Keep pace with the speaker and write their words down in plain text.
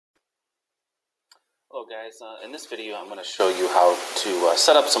Hello guys, in this video I'm going to show you how to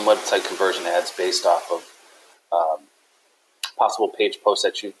set up some website conversion ads based off of possible page posts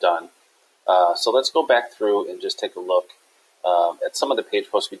that you've done. So let's go back through and just take a look at some of the page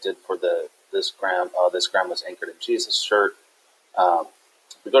posts we did for this Graham was anchored in Jesus shirt.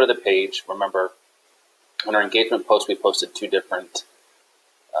 If we go to the page, remember on our engagement post we posted two different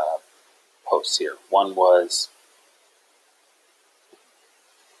posts here. One was,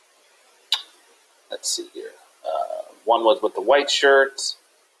 let's see here. One was with the white shirt,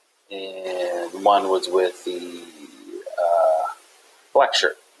 and one was with the black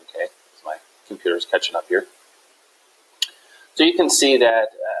shirt. Okay, so my computer's catching up here. So you can see that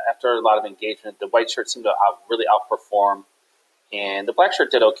after a lot of engagement, the white shirt seemed to really outperform, and the black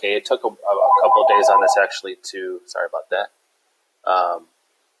shirt did okay. It took a couple of days on this actually to, sorry about that.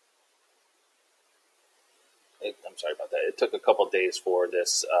 I'm sorry about that. It took a couple of days for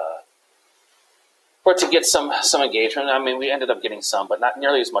this, for it to get some engagement. I mean, we ended up getting some, but not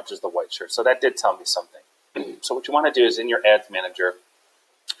nearly as much as the white shirt. So that did tell me something. So what you want to do is in your ads manager,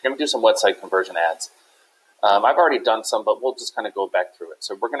 you're going to do some website conversion ads. I've already done some, but we'll just kind of go back through it.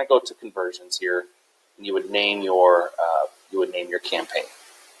 So we're going to go to conversions here, and you would name your campaign.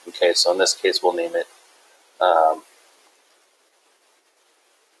 Okay, so in this case, we'll name it.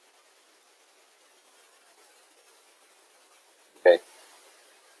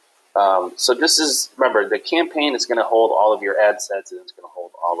 So this is, remember, the campaign is going to hold all of your ad sets, and it's going to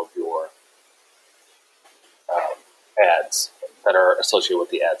hold all of your ads that are associated with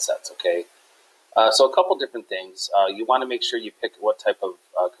the ad sets, okay? So a couple different things. You want to make sure you pick what type of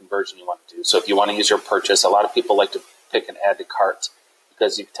conversion you want to do. So if you want to use your purchase, a lot of people like to pick an add to cart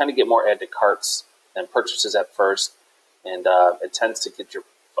because you tend to get more add to carts than purchases at first, and it tends to get your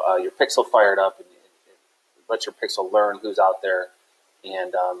pixel fired up, and let your pixel learn who's out there,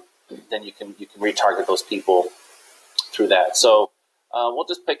 and then you can retarget those people through that. So we'll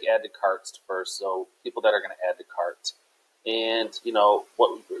just pick add to carts first. So people that are going to add to carts, and you know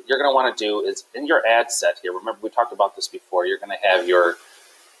what you're going to want to do is in your ad set here. Remember, we talked about this before. You're going to have your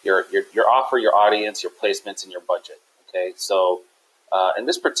offer, your audience, your placements, and your budget. Okay, so in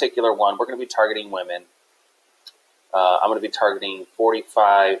this particular one, we're going to be targeting women. I'm going to be targeting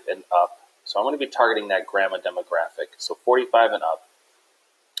 45 and up. So I'm going to be targeting that grandma demographic. So 45 and up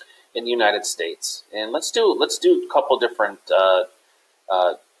in the United States. And let's do a couple different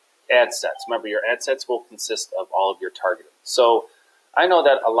ad sets. Remember, your ad sets will consist of all of your targeting. So I know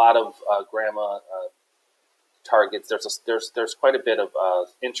that a lot of grandma targets, there's quite a bit of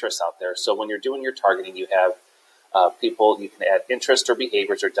interest out there. So when you're doing your targeting, you have people, you can add interest or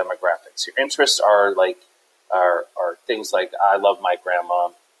behaviors or demographics. Your interests are things like I love my grandma.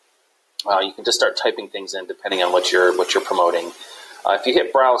 You can just start typing things in depending on what you're promoting. If you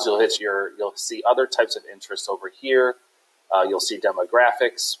hit browse, you'll see other types of interests over here. You'll see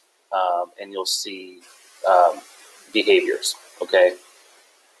demographics, and you'll see behaviors. Okay,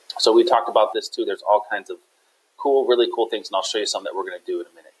 so we talked about this too. There's all kinds of really cool things, and I'll show you some that we're going to do in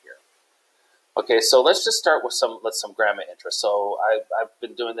a minute here. Okay, so let's just start with some grandma interest. So I've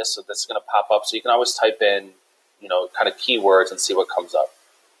been doing this, so this is going to pop up. So you can always type in, kind of keywords and see what comes up.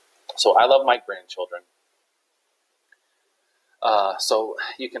 So I love my grandchildren. So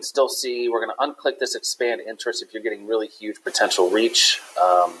you can still see, we're going to unclick this expand interest if you're getting really huge potential reach.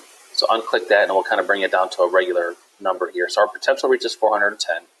 So unclick that, and we'll kind of bring it down to a regular number here. So our potential reach is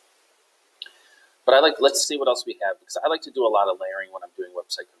 410. But let's see what else we have, because I like to do a lot of layering when I'm doing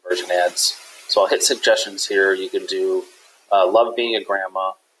website conversion ads. So I'll hit suggestions here. You can do love being a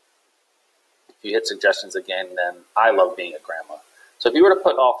grandma. If you hit suggestions again, then I love being a grandma. So if you were to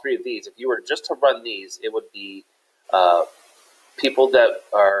put all three of these, if you were just to run these, it would be people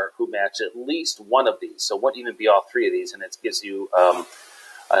who match at least one of these. So it wouldn't even be all three of these, and it gives you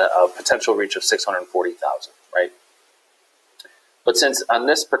a potential reach of 640,000, right? But since on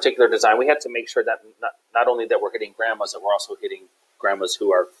this particular design, we had to make sure that not only that we're hitting grandmas, that we're also hitting grandmas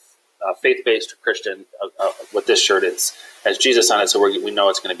who are faith-based or Christian. With this shirt, it has Jesus on it, so we know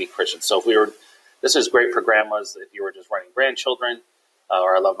it's going to be Christian. So this is great for grandmas if you were just running grandchildren,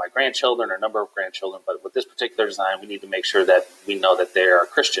 or I love my grandchildren, or a number of grandchildren. But with this particular design, we need to make sure that we know that they are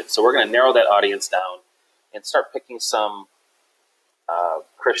Christian. So we're going to narrow that audience down and start picking some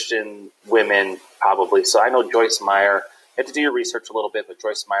Christian women, probably. So I know Joyce Meyer. You have to do your research a little bit, but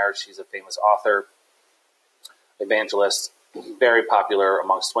Joyce Meyer, she's a famous author, evangelist, very popular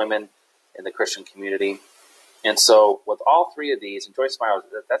amongst women in the Christian community. And so with all three of these, and Joyce Meyer,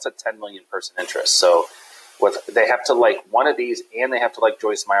 that's a 10 million person interest. So they have to like one of these, and they have to like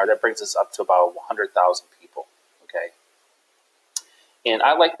Joyce Meyer. That brings us up to about 100,000 people, okay? And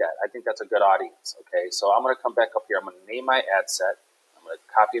I like that. I think that's a good audience. Okay, so I'm going to come back up here. I'm going to name my ad set. I'm going to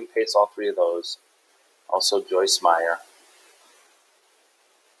copy and paste all three of those. Also Joyce Meyer.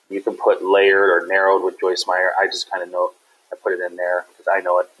 You can put layered or narrowed with Joyce Meyer. I just kind of know, I put it in there because I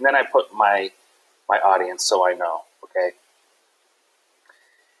know it. And then I put my audience so I know, okay?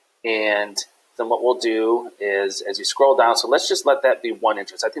 And then what we'll do is, as you scroll down, so let's just let that be one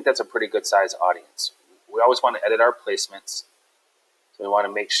interest. I think that's a pretty good size audience. We always want to edit our placements. So we want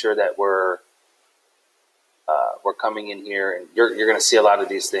to make sure that we're coming in here, and you're going to see a lot of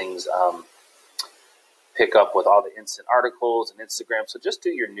these things pick up with all the instant articles and Instagram. So just do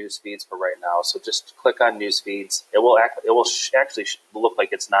your news feeds for right now. So just click on news feeds. It will actually look like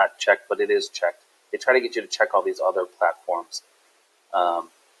it's not checked, but it is checked. They try to get you to check all these other platforms.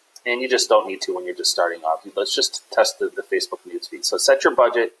 And you just don't need to when you're just starting off. Let's just test the Facebook news feed. So set your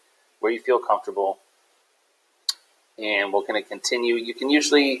budget where you feel comfortable. And we're going to continue. You can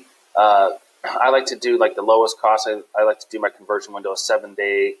usually, I like to do like the lowest cost. I like to do my conversion window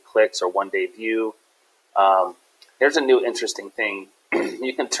 7-day clicks or 1-day view. Here's a new interesting thing.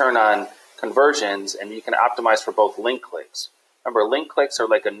 You can turn on conversions and you can optimize for both link clicks. Remember, link clicks are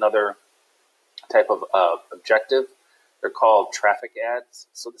like another type of objective. They're called traffic ads.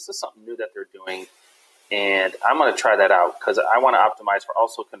 So this is something new that they're doing. And I'm going to try that out because I want to optimize for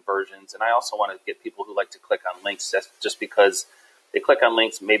also conversions. And I also want to get people who like to click on links. That's just because they click on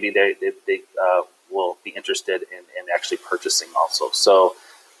links, maybe they will be interested in actually purchasing also. So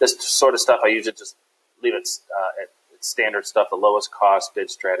this sort of stuff, I usually just leave it at standard stuff, the lowest cost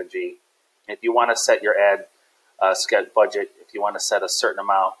bid strategy. If you want to set your ad set budget, if you want to set a certain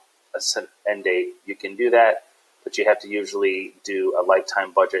amount, a set end date, you can do that. But you have to usually do a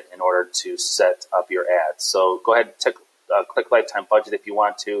lifetime budget in order to set up your ads. So go ahead and click lifetime budget if you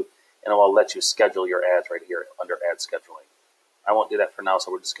want to, and it will let you schedule your ads right here under ad scheduling. I won't do that for now,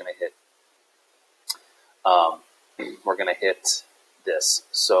 so we're just going to hit this.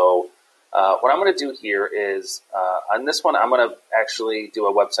 So what I'm going to do here is on this one, I'm going to actually do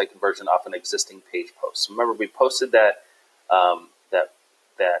a website conversion off an existing page post. So remember, we posted that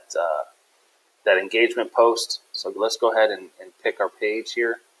that engagement post. So let's go ahead and pick our page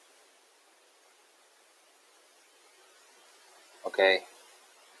here. Okay.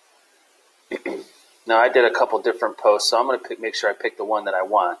 Now I did a couple different posts, so I'm going to make sure I pick the one that I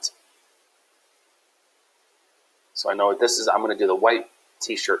want. So I know what this is. I'm going to do the white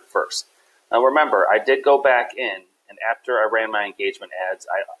t-shirt first. Now remember, I did go back in, and after I ran my engagement ads,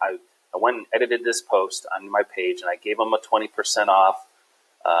 I went and edited this post on my page, and I gave them a 20% off.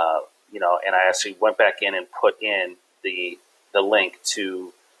 And I actually went back in and put in the link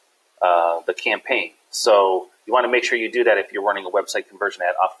to the campaign. So you want to make sure you do that if you're running a website conversion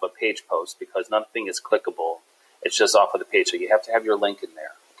ad off of a page post, because nothing is clickable. It's just off of the page. So you have to have your link in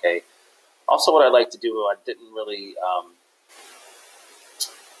there. Okay. Also, what I like to do, I didn't really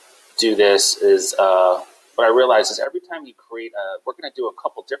do this, is what I realized is every time you create, we're going to do a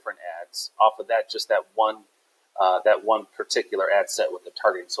couple different ads off of that, just that one particular ad set with the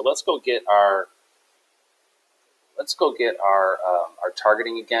targeting. So let's go get our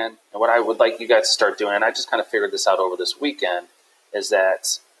targeting again. And what I would like you guys to start doing, and I just kind of figured this out over this weekend, is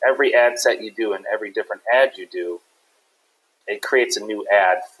that every ad set you do and every different ad you do, it creates a new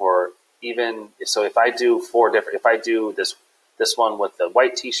ad for even. So if I do if I do this one with the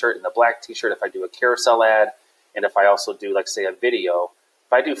white t-shirt and the black t-shirt, if I do a carousel ad, and if I also do, like, say, a video,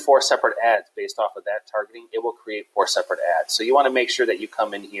 if I do 4 separate ads based off of that targeting, it will create 4 separate ads. So you want to make sure that you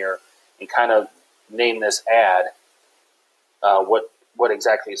come in here and kind of name this ad what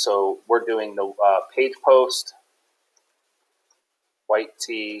exactly. So we're doing the page post, white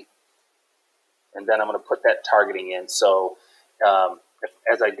tee, and then I'm going to put that targeting in. So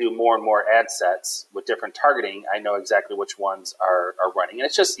as I do more and more ad sets with different targeting, I know exactly which ones are running. And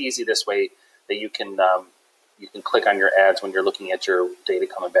it's just easy this way that you can click on your ads when you're looking at your data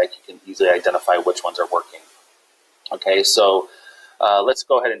coming back. You can easily identify which ones are working. Okay, so let's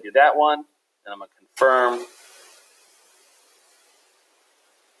go ahead and do that one. And I'm going to confirm.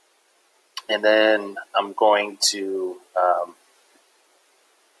 And then I'm going to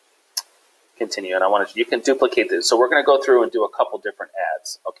continue. And you can duplicate this. So we're going to go through and do a couple different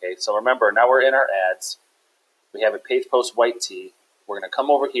ads. Okay, so remember, now we're in our ads. We have a page post white tee. We're going to come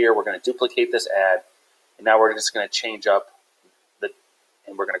over here. We're going to duplicate this ad. And now we're just going to change up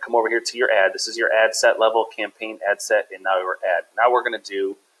and we're going to come over here to your ad. This is your ad set level, campaign ad set, and now your ad. Now we're going to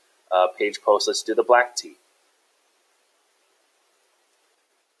do page post. Let's do the black tee.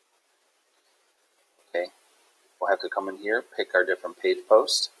 Okay, we'll have to come in here, pick our different page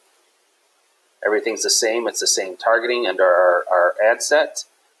post. Everything's the same. It's the same targeting under our ad set.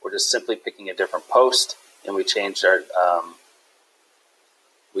 We're just simply picking a different post, and we changed our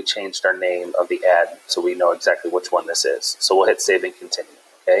name of the ad so we know exactly which one this is. So we'll hit save and continue.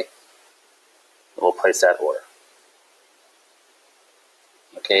 Okay, and we'll place that order.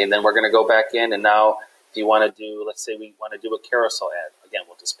 Okay, and then we're going to go back in, and now if you want to do, let's say we want to do a carousel ad. Again,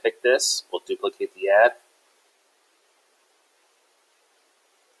 we'll just pick this. We'll duplicate the ad.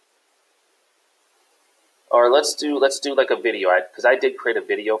 Or let's do like a video ad, because I did create a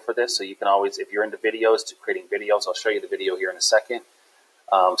video for this. So you can always, if you're into videos, to creating videos, I'll show you the video here in a second.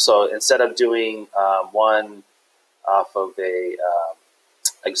 So instead of doing one off of a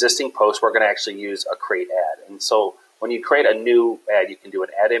existing post, we're going to actually use a create ad. And so when you create a new ad, you can do an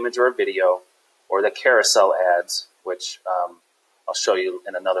ad image or a video, or the carousel ads, which I'll show you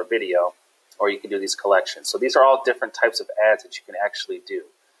in another video, or you can do these collections. So these are all different types of ads that you can actually do.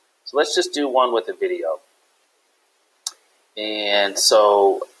 So let's just do one with a video. And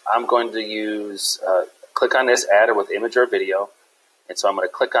so I'm going to use, click on this ad with image or video. And so I'm going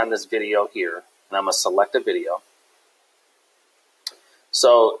to click on this video here, and I'm going to select a video.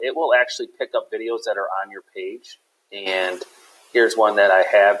 So it will actually pick up videos that are on your page. And here's one that I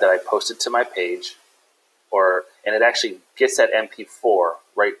have that I posted to my page. And it actually gets that MP4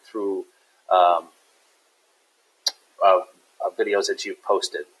 right through videos that you've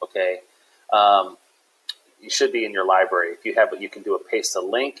posted, okay? You should be in your library. If you have it, you can do a paste a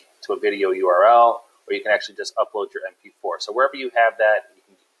link to a video URL, or you can actually just upload your MP4. So wherever you have that, you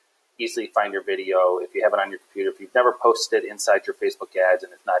can easily find your video. If you have it on your computer, if you've never posted it inside your Facebook ads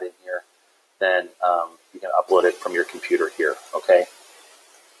and it's not in here, then you can upload it from your computer here, okay?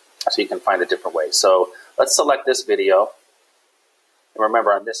 So you can find a different way. So let's select this video. And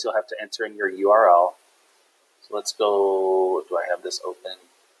remember, on this, you'll have to enter in your URL. So let's go, do I have this open?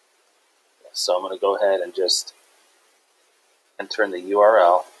 So I'm going to go ahead and just enter in the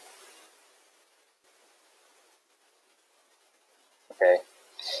URL. Okay.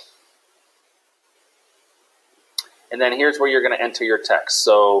 And then here's where you're going to enter your text.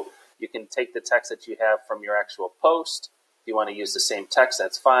 So you can take the text that you have from your actual post. If you want to use the same text,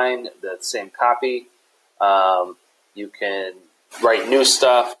 that's fine. The same copy. You can write new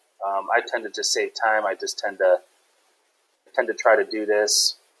stuff. I tend to just save time. I just tend to try to do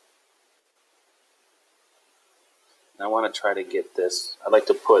this. I want to try to get this. I'd like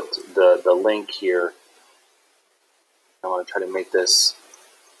to put the link here. I want to try to make this.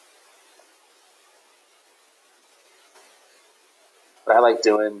 What I like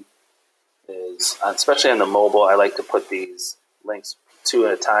doing is, especially on the mobile, I like to put these links two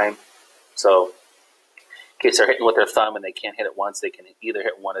at a time. So in case they're hitting with their thumb and they can't hit it once, they can either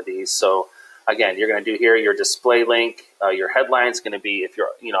hit one of these. So again, you're going to do here your display link. Your headline is going to be, if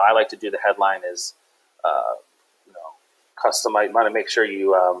you're, I like to do the headline is, customize. You want to make sure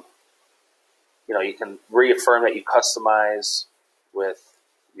you, you can reaffirm that you customize with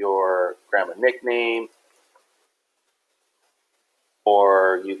your grandma nickname,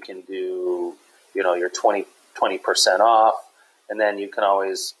 or you can do, your 20% off, and then you can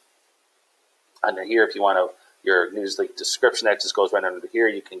always under here if you want to your newsletter description that just goes right under here.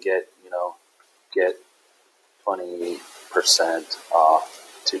 You can get 20%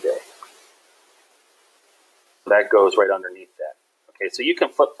 off today. That goes right underneath that. Okay, so you can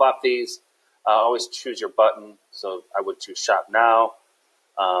flip-flop these. Always choose your button. So I would choose Shop Now.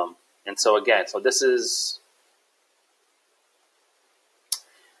 And so again, this is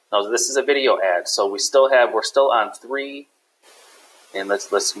a video ad. So we're still on 3. And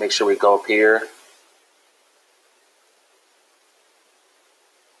let's make sure we go up here.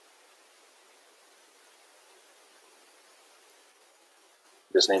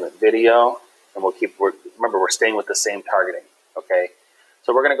 Just name it video. And remember, we're staying with the same targeting, okay?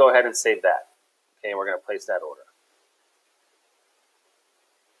 So we're going to go ahead and save that, okay? And we're going to place that order.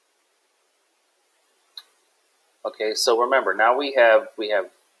 Okay, so remember, now we have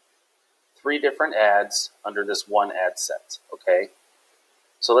 3 different ads under this one ad set, okay?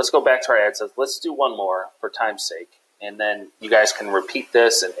 So let's go back to our ad sets. Let's do one more for time's sake, and then you guys can repeat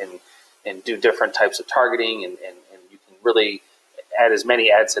this and do different types of targeting, and you can really add as many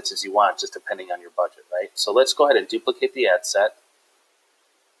ad sets as you want, just depending on your budget, right? So let's go ahead and duplicate the ad set.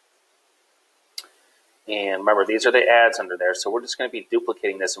 And remember, these are the ads under there. So we're just going to be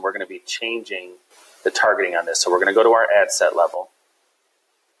duplicating this, and we're going to be changing the targeting on this. So we're going to go to our ad set level.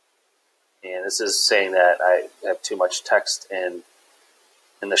 And this is saying that I have too much text in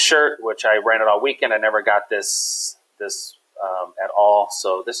the shirt, which I ran it all weekend. I never got this at all.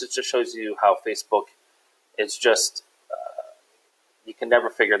 So this just shows you how Facebook is just you can never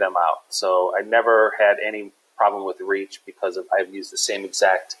figure them out. So I never had any problem with reach because I've used the same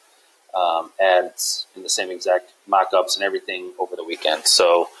exact ads and the same exact mock-ups and everything over the weekend.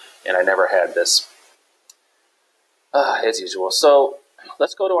 So, and I never had this as usual. So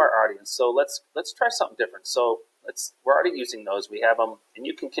let's go to our audience. So let's try something different. So we're already using those. We have them, and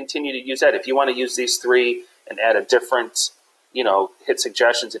you can continue to use that. If you want to use these three and add a different, hit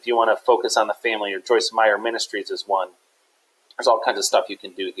suggestions. If you want to focus on the family, or Joyce Meyer Ministries is one. There's all kinds of stuff you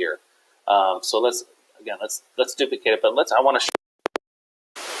can do here. So let's duplicate it, but I want to show